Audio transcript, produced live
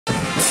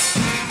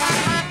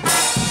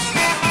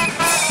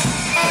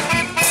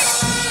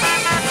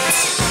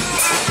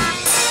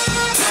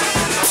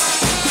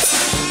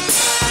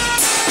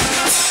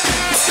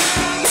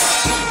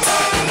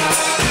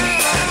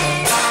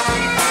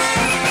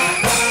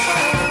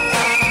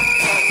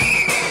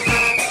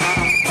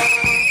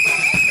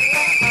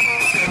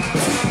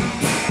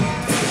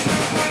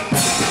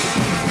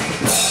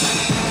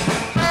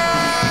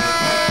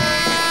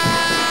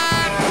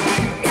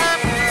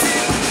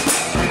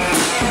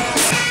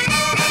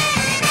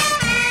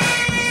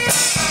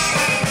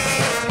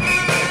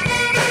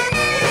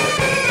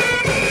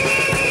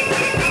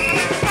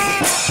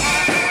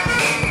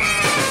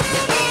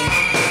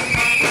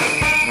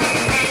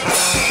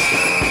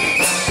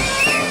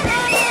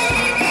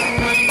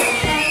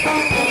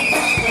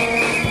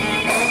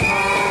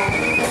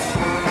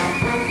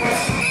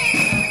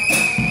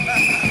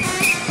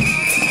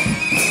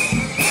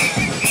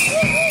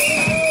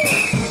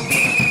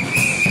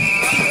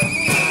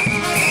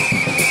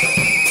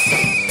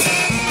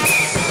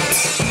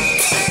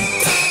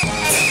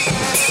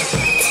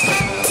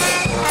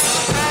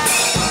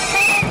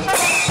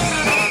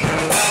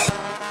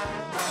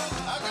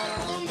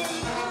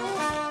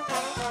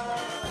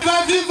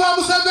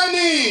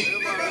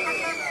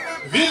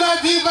Viva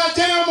viva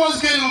Gen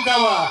Muhoozi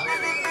Rugaba.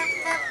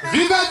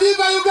 Viva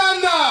viva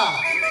Uganda.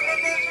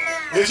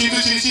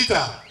 Ekintu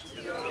kirishita.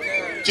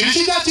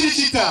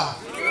 Kirishita.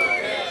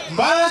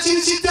 Mbara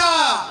kirishita.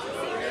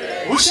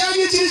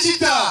 Ushangi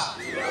kirishita.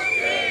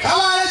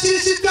 Kabara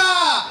kirishita.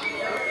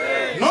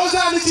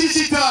 Nozani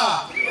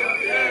kirishita.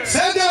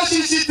 Sendera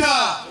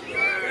kirishita.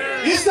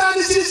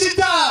 Eastern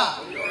kirishita.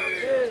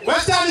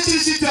 Western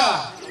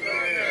kirishita.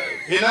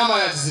 Inama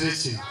ya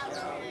Zireki.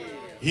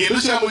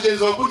 Hindukira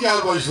mugenzi wa kurya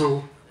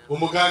rwaju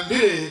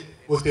umugambire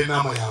ote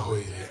nama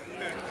yawe.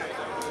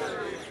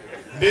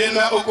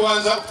 Ndenda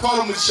okubanza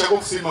kutwara umugisha go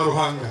kusima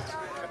Ruhanga.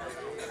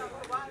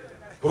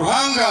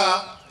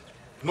 Ruhanga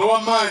no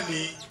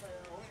wamani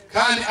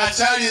kandi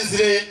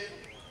acharinzire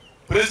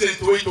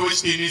President wetu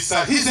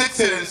w'Ikinisa His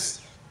Excellency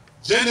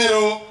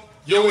General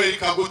Yoweri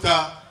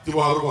Kaguta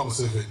Tibuhaburwa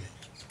Museveni.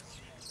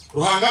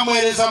 Ruhanga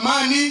mwereza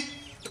amani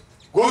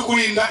go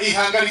kurinda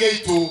ihanga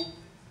ryaitu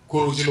ku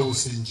rugino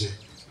businje.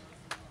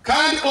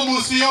 Kandi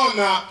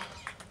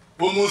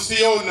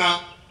omusiyona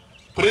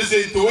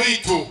President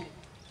wetu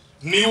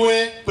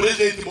niwe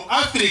President mu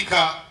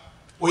Africa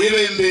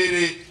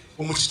oyebembere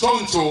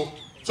umuchitoncho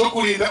cyo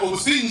kurinda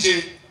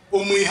ubusinje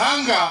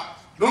umwihanga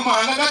no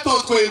mahanga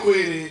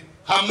gatotwekwere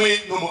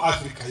hamwe no mu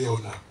Africa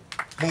yona.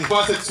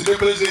 Munkwase tsire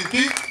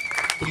President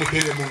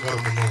tumutere mu ngaro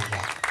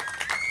munonga.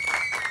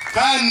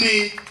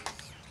 Kandi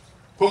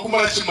ko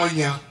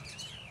kumarachimanya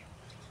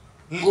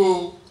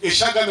ngo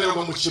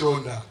eshagamerwa mu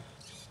kironda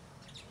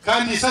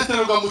kandi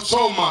isaterwa mu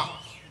Choma.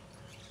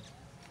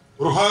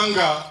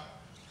 Ruhanga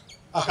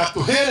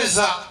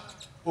akatuhereza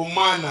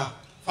umwana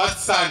first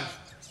son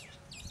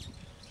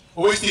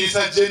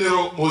Uwekirisa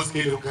General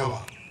Muhoozi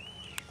Rugaba,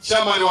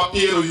 chairman wa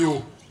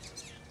PLU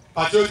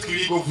Patriotic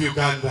League of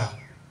Uganda.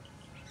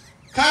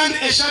 Kandi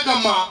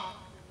eshagama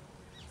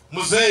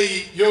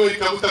Muzeyi Yoweri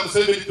Kaguta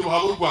Museveni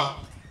Tibuhaburwa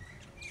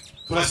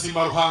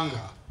turasima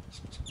Ruhanga.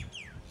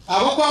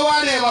 Abokwa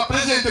wareba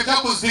President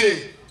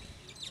Kakuzire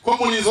ko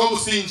muninzi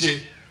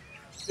w'Obusinje,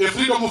 a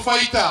freedom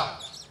fighter,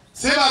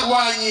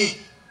 sebarwanyi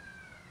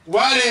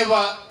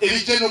wareba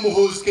Gen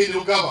Muhoozi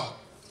Rugaba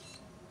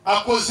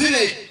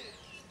akozire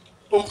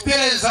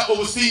okutereza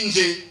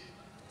obusinje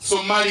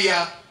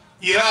Somalia,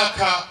 Iraq,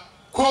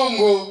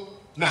 Congo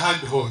na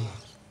handi hona.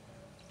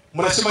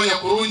 Murashimanya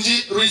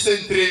kurungi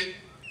recently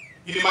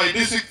in my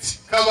district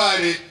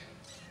Kabare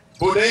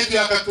boda yetu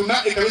ya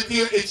Katuna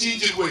ikabitiyo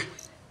echinjirwe.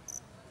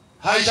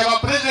 Haja ba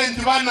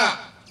president bana,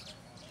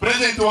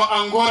 president wa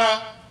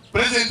Angola,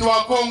 president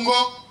wa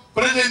Congo,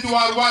 president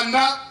wa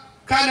Rwanda,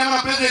 kandi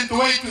ama president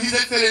wetu His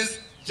Excellency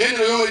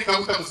General Yoweri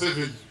Kaguta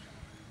Museveni.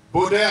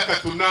 Boda ya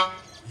Katuna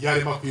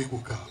yarema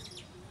kwiguka.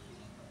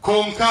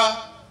 Conquer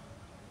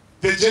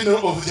the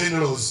General of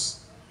Generals,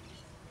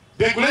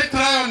 the great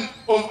lion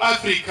of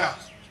Africa.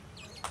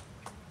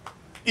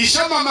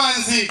 Ishama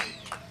Manzi,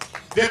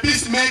 the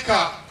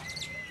peacemaker,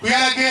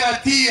 kuyaragera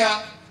tia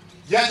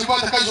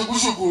yajupata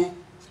kajugujugu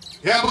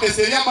yambuke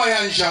seria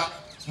mayanja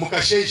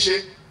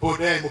mukasheshe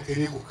bodaye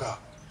mukeriguka.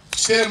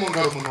 Sere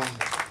mungaro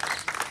munonga.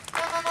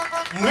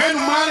 Mwenu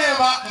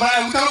mareba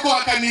mutako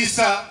wa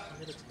kanisa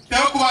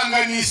tako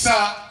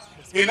kubanganisa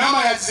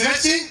inama ya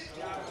Zireki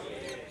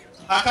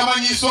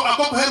akamanyiso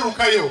ako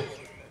kuherukayo.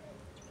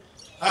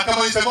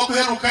 Akamanyiso ako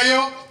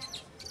kuherukayo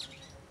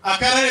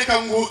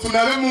akarereka ngo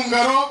tunabe mu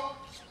ngaro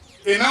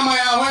inama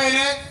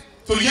yahwere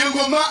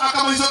turyengoma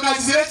akamanyiso ka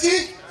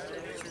Zireki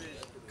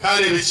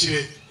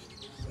karebekire.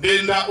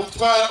 Ndenda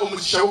utwara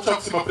umugisha wo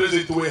kusima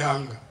President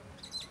w'ihanga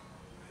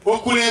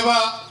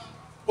okureba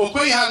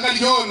okwe ihanga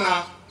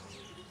ryona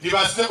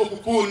libase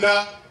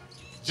okukunda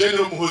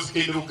General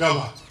Muhoozi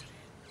Rugaba.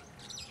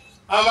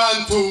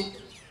 Abantu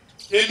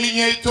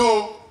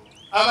eminyeto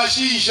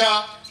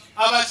abashisha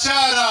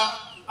abachara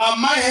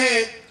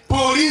amahe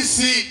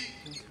polisi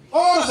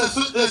all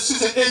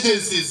the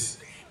agencies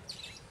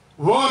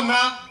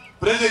bona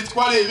President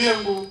kwale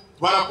byengu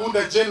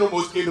barakunda General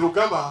Muhoozi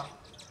Rugaba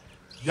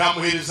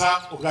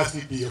yamuhereza ubwa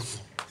CDF.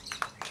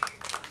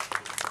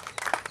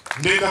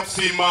 Ndenda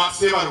kusima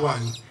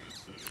sebarwanyi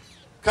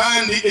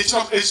kandi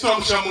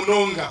ekituramusha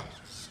munonga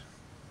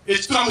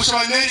ekituramusha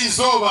baneri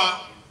zoba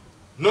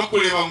no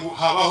kureba ngo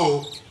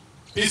habaho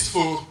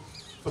peaceful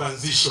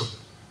transition.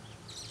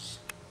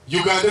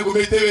 Uganda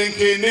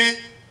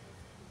gumetebenkene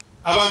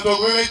abantu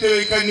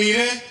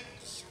bagumetebenkanire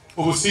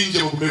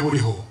ubusinje bugume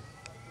buriho.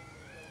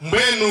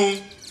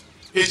 Mbenu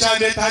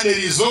echande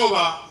taneri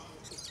zoba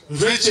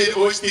njweche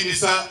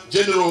Uwekirisa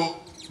General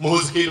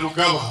Muhoozi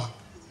Rugaba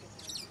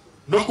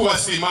no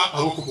kubasima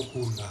abo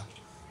kumukunda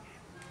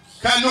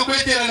kandi no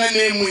kweterana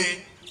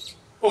nemwe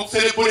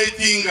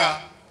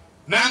okucelebratinga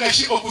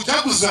nangashi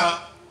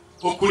okujaguza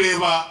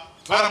okureba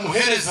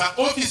baramuhereza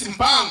office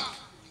mpango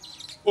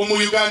omu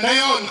Uganda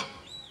yona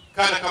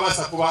kandi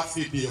akabasa kuba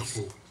CDF.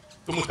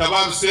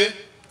 Tumutabaruse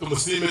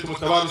tumusime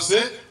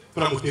tumutabaruse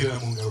turamuterera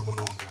mu ngaro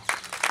munonga.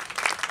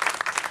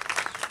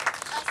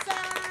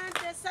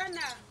 Asante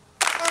sana.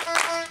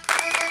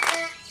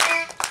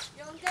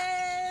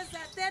 Yongeza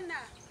tena.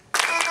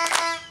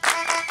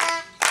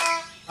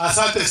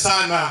 Asante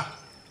sana.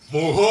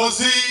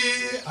 Muhoozi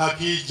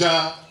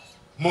akija,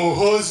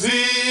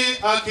 Muhoozi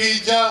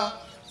akija,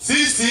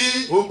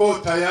 sisi uko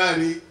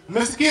tayari.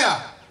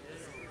 Umesikia?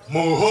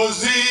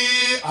 Muhoozi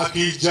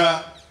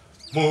akija,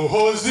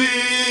 Muhoozi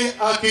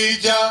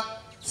akija,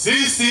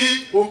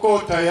 sisi uko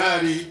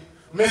tayari.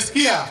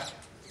 Umesikia?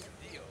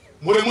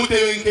 Mure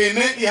mutewe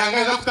nkene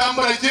ihangaza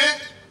kutambura je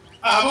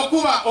abo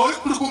kuba ori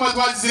kurukuma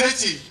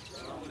twazireki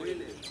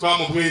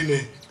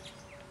twamubwene.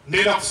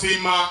 Ndenda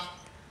kusima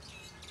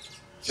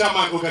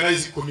Chairman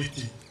Organizing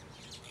Committee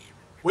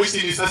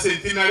wese ni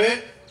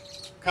centenary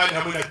kandi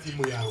hamwe na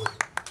timu yawe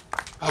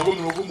abo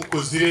murugo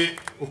mukozire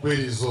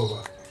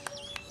ogwerizoba.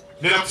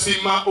 Ndenda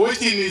kusima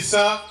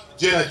owetinisa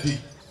Gerard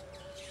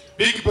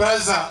Big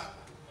Brother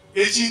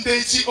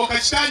ekinteki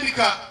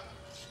okakitandika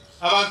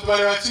abantu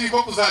bari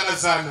bakiriko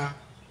kuzanazana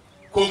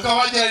konka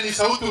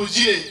wageranisa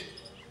uturugire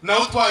na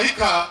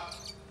utwahika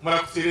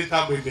murakutire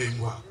ntambo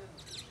endengwa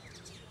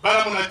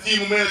baramuna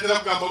timu mwe natera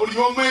kugamba buri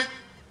yomwe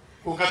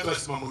konka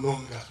turasima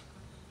munonga.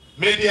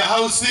 Media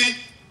House,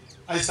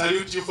 I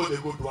salute you for the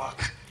good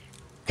work.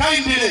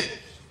 Kindly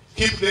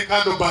keep the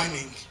candle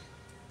burning.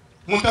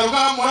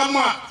 Muntaruga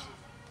muramwa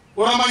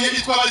uramanye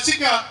itwa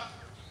bachika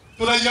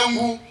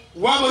turajangu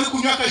wabo uri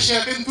kunywa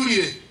akasheke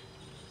nturire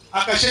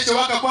akasheke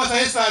wakakwasa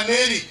hesa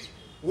neri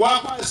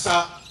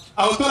wakwasa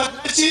autora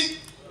tachi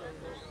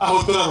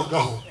autora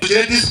rugaho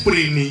tugire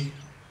discipline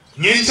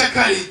nyenja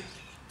kare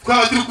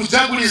twaba turi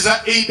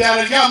kujaguriza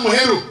idara rya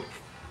muheru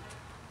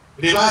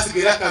reba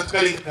hasigara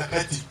katukari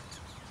kakati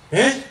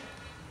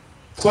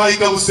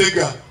twahika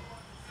busega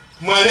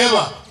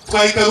mwareba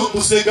twahika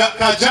busega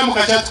kajamu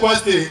kachati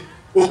kwastere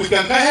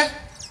okwikangahe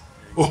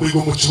okwiga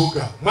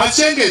muchuga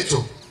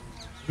mwachengecho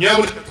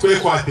nyabo twe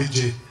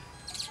kwateje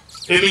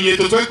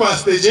eminyeto twe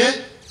kwasteje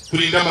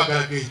tulinda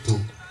magara getu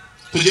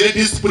tugire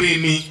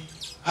discipline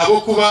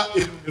habo kuba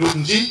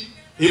irungi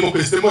imo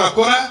kwese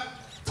murakora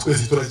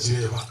twese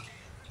turagireba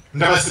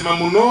ndabasima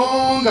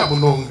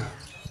munonga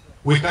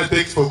we can't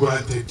take for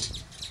granted.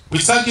 We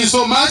thank you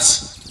so much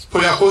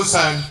for your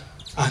concern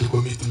and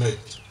commitment.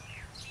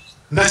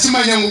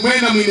 Ndachimanya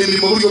ngumwena mwine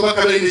mirimo buryo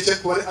bakabira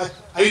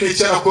ine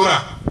cyara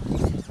kora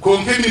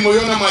konke mirimo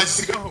yona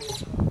mwagisigaho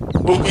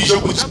okwijo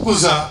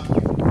kuchakuza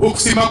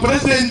okusima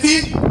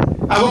president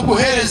abo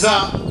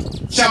kuhereza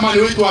chairman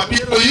wetu wa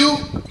PLU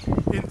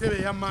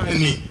entebe ya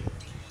mani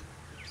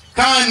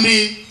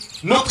kandi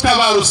no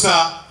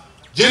kutabarusa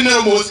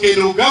General Muhoozi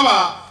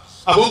Rugaba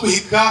abo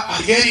kuhika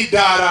ageri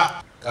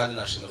dara kandi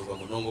nashimirwa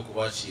munongo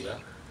kubakira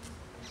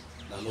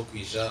na no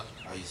kwija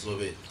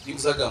ayizobe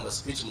ndikuzagamba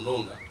speech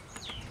munonga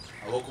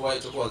abo kuba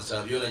icyo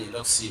kwanza byona nyinda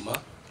kusima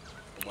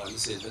umwami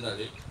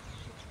centenary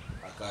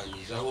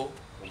akanyijaho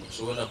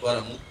umuco na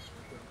baramu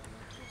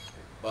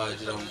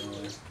bagira ngo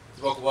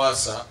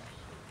tubakubasa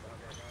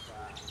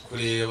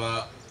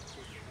kureba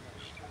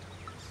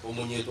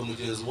umunyeto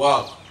mugenzi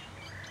wabo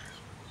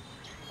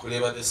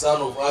kureba the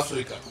son of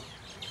Africa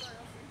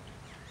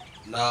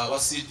na wa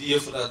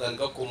CDF na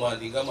tanga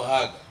commanding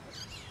amahaga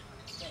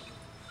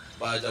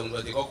baja ngo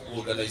batekwa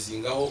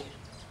kuorganizingaho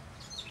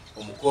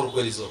umukoro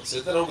gwerizo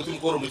setara ngo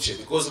timukoro muche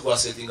because kwa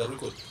setting a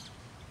record.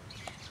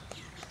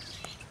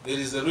 There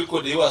is a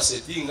record you are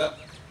setting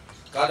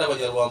kandi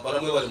abanyarwanda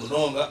bamwe bari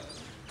munonga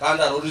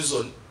kandi ari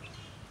reason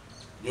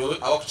nyo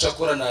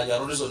abakuchakora na nya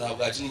reason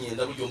ntabwo akini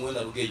nyenda buryo mwe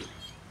na rugeyo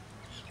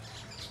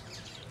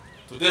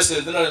today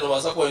centenary no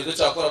baza ko inde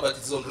chakora but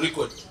it's on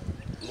record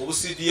ngo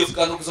CDF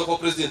kandi kuza ko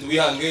president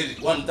wihangeri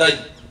one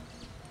time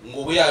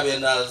ngo buyabe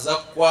naza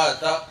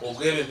kwata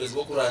obwebembezi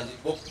bwo kurangi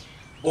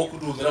bwo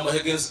kudumira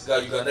amahegensi ga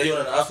Uganda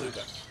yona na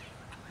Africa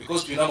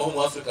because twina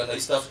mu Africa na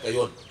East Africa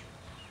yona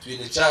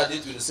twine Chad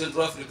twine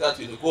Central Africa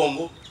twine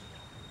Congo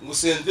ngo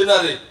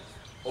centenary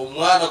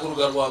omwana ku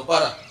ruga rwa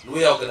Mpara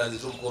niwe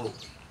yaorganize umukoro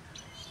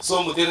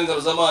so mutere ngaro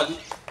zamani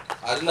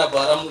ari na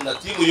baramu na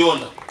timu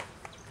yona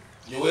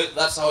niwe.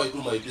 That's how I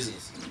do my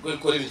business ko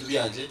ikora ibintu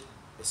byanje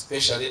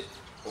especially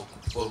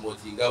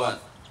promoting abana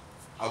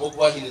abo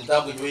kwahina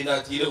ndambo nyowe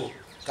natireho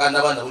kandi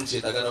abana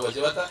bunchetaga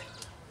nabaje bata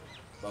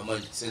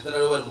bamanyi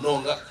centenary bari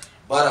munonga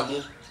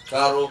baramu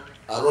karo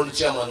Aron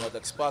chairman wa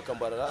Taxpark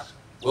Mbarara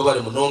we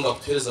bari munonga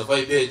kutereza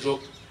vibe ejo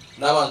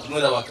n'abantu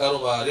mwe n'abakaro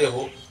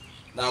bareho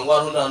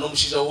nangwaro na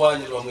n'umushija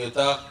wanyu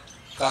bamweta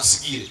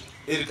Kasigire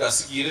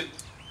Kasigire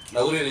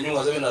na urere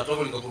nyunga zabe na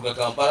traveling kuruga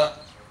Kampala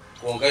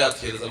konga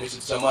yatereza mu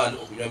kitu cy'amani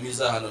okunywa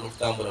miza hana no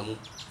kutambura mu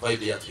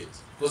vibe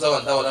yatereza koza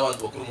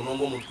abantu bakuru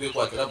munongo mutwe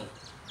kwateramu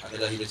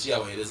akadahibe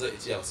cyabahereza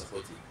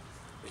icyabasapoti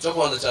icyo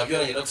kwanza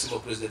cyabyona nyina kusima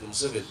president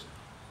Museveni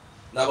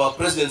n'aba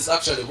presidents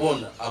actually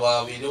bona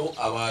ababireho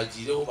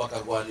abagireho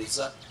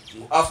bakarwanisa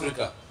mu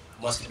Africa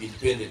must be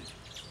independent.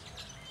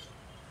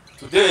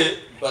 Today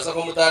basa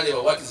ko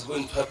mutareba what is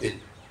going to happen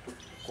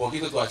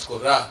konkito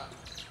twachikora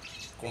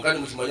konkani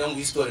mukimanya mu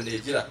history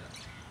ndegira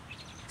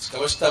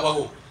kikaba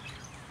kitabaho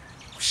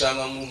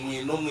kushanga mu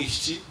mwino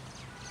mwishiki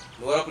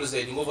no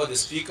presiding over the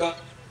speaker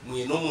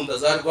mwino munda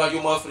zari kwa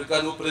yo mu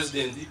Africa no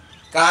president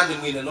kandi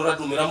mwine no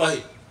radumira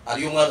mahe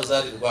ariyo mwana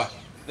zari rwa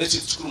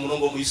nechi tukuru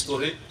munongo mu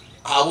history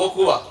abo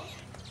kuba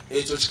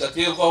echo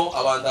kikaterwaho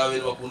abantu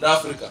abere bakunda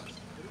Africa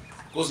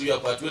because we are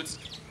patriotic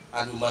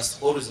and we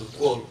must always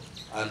recall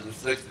and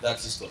reflect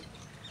that history.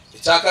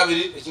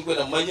 Ekyakabiri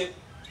ekinkwenda mumanye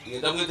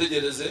ngenda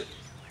mwetegereze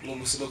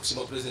mumusime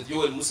kushima President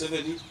Yoweri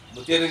Museveni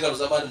mutere engalo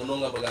z'amaani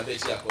munonga mbagambe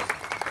ekyakoze.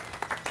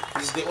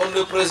 He is the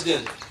only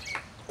president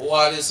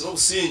owalesera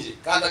obusinge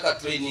kandi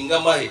akatraininga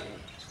amahe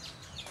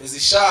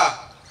ezisha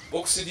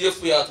boku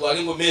CDF yatwala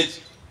engoma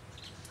egi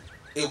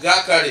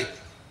ebwakale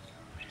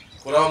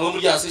kuraba mwe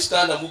muri hansi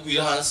ekitanda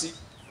mugwira hansi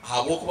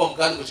habwokuba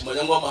mukandi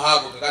kukimanya ngu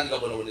amahago kakandi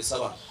kabonabonesa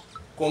abantu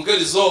konkera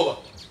izoba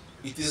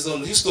it is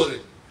on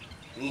history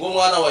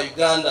ng'omwana wa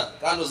Uganda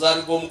kandi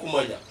ozarigwa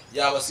omukumanya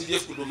yaba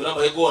CDF kudumira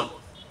amahegonda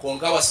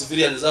konka aba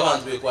civilians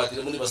abantu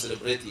bekwatire muni ba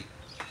celebrating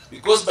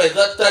because by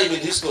that time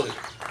in history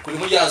kuri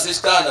muri hansi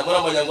ekitanda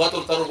muramanya ngu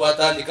atorutaro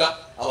rwatandika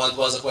abantu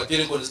baza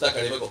kwatira enkoni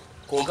zitakalebeko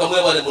konka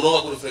mwe bale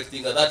munonga ku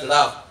reflecting that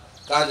love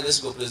kandi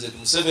let's go President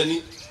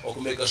Museveni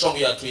okumeka sure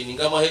ya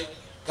training amahe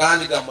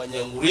kandi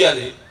gamanya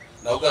nguriale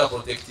na ugara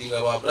protecting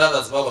our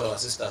brothers babo na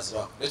sisters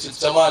babo ekintu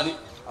kyamani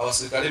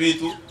abasirikale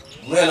bitu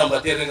mwena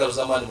mbatere engalo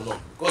z'amaani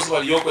muno because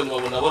bali yoko ni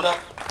babonabona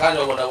kandi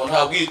babonabona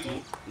habwitu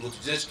ngo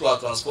tuje twa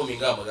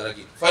transforming amagara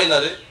gitu.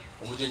 Finally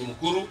umujenyi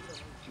mukuru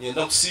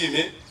nyenda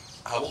kusime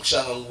habo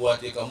kushanga ngo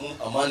wateka mu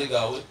amani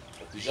gawe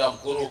okija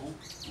mukorogu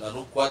na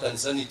nokwata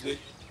nisanitwe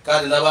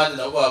kandi nabandi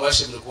nabo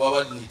babashimire kuba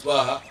bali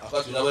nitwaha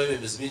akatu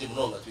nabemeze bingi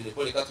munonga twine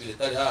koleka twine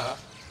tali haha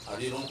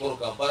ali no mukoro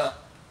Kampala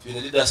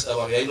twine leaders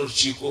tabaro yaino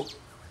ruchiko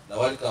na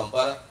wali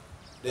Kampala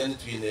then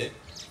twine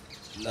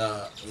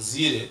na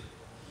nzire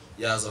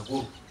yaza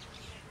guru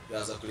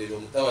yaza kureba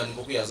mutabani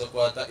ko yaza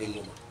kwata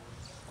engoma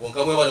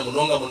konka mwe bale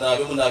munonga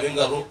munabe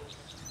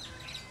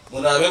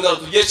ngaro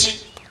tugeki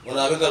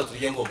munabe ngaro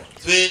turye ngoma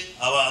twe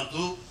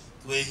abantu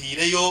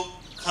twehireyo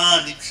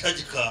kandi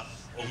kushagika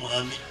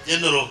omwami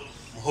General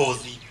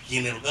Muhoozi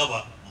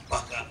Kainerugaba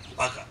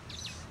mpaka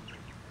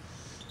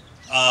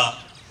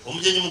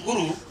omujenyi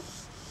mukuru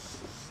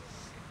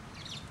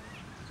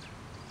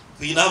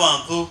twina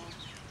abantu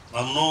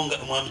bamunonga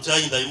omwami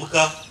Kyayinda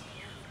imuka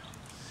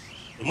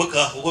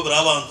ubwo bira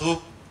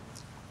abantu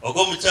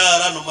ogo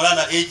mucyara no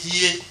murana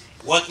egiye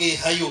wake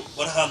hayo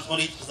barahantu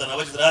muri kuzana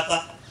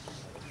abajirata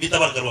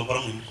bitabargarwa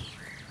para mu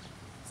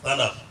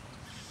stand up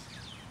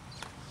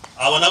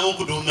abana bo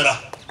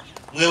kudumira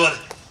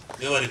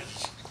mwebare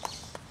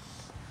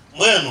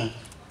mwenu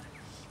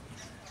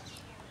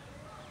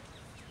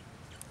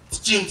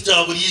ikintu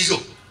cyaburijo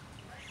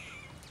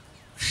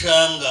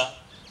shanga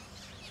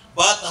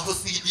bataho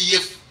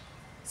CDF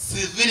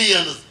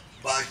civilians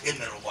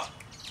bakemerwa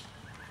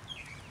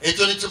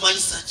ejo ni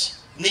tumanyisachi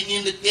ni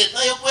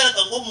indiketa yo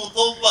kwereka ngo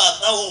umuntu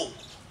bataho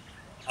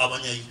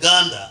abanya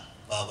Uganda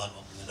baba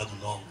bakugenda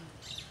munonga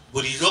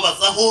burijo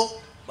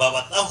bazaho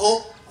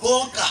babataho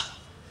konka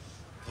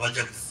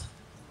twajaguza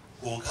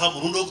konka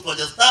murundo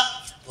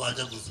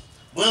twajaguza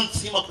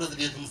mwentsima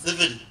President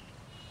Museveni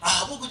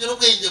ahabo kugera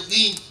ubwenge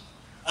bwingi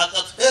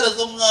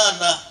akatwereza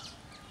umwana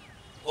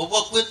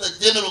obwa kweta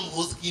General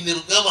Muhoozi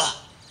Kainerugaba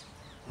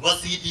wa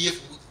CDF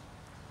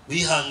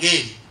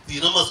wihangeri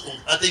tinamasku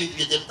ate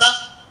ibintu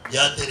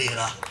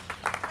byaterera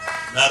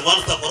na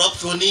Rwanda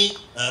corruption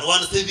na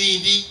Rwanda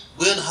sebindi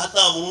bwena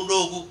hata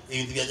murundo ogu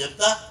ibintu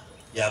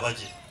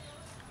yabaje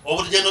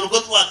oburugendo rwo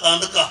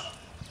twatandika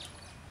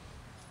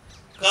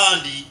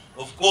kandi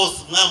of course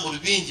mwambura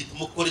bingi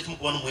tumukore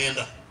tumukubana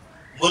umwenda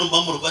mbona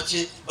mbamuru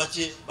bace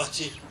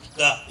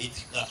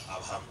itika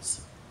abahamuzi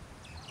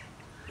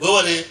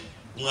weware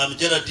umwami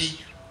Gerard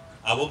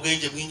abo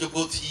bwenge bwinjo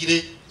bwo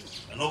tire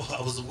no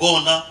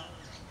abuzubwona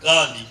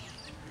kandi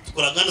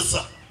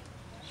tukuraganisa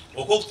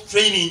oko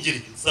training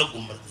ngiri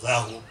sagumba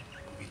zaho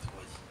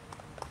bitwaye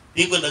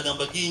bingo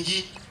ndagamba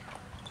gingi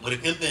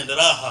mureke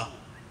ndenderaha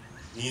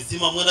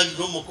nisima mwana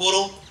byo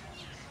mukoro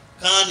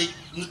kandi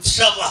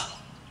nutshaba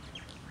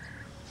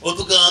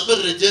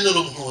otugamberere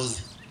General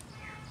Muhoozi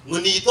ngo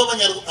niyito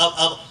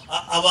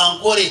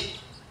abankore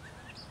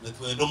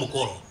netwendo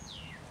mukoro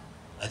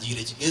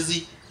agire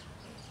kigezi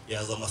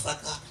yaza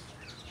Masaka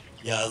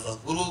yaza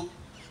Guru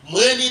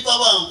mweni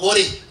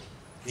tabankore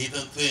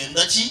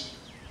nitwenda ki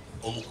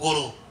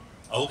omukoro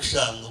aho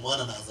kushanga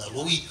mwana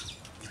nazaro witu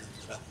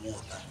bitira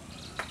kumota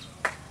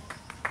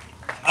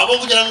abo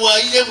kugira ngo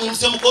ayire mu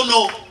nse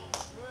mukono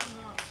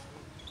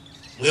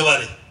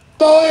mwebare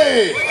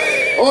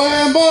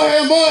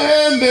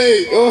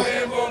Ohembe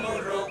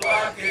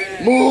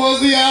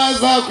Muhoozi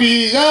yaza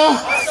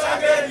kwija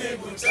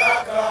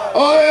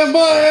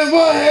Ohembe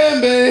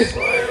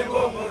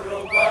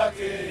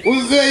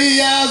Muhoozi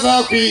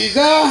yaza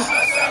kwija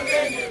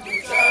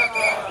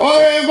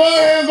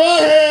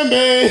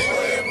Ohembe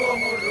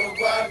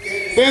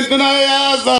Sentana yaza